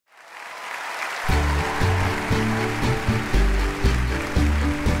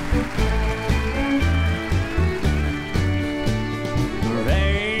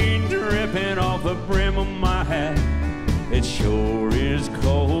sure is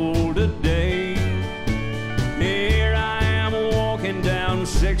cold today. Here I am walking down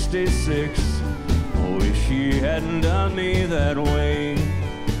 66. Wish she hadn't done me that way.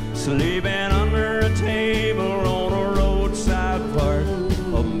 Sleeping under a table on a roadside park.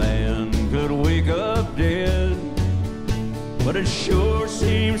 A man could wake up dead, but it sure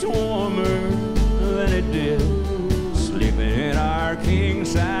seems warmer than it did sleeping in our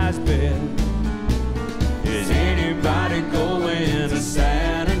king-size bed. Is anybody going to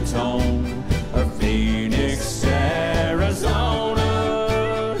San Antone or Phoenix, Arizona?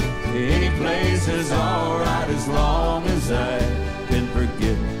 Any place is alright as long as I can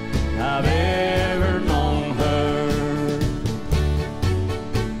forget I've ever known her.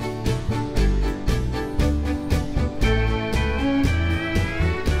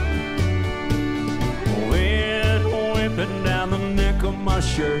 Wind whipping down the neck of my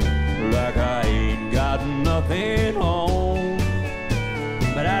shirt like I ain't got nothing on.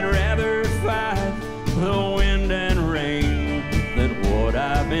 But I'd rather fight the wind and rain than what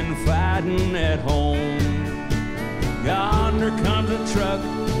I've been fighting at home. Yonder comes a truck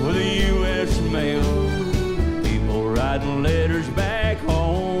with a U.S. mail, people writing letters back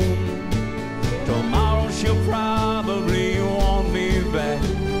home. Tomorrow she'll probably want me back,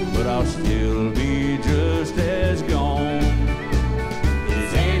 but I'll still be just as gone.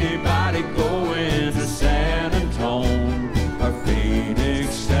 Is anybody going to San Antone or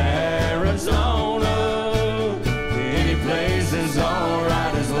Phoenix, Arizona? Any place is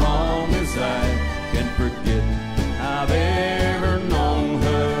alright as long as I can forget I've ever known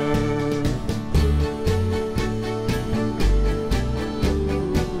her.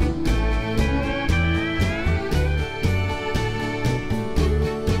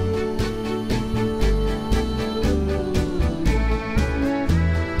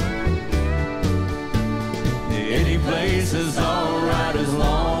 Any place is alright as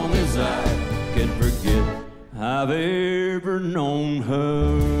long as I can forget I've ever known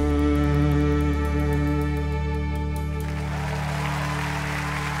her.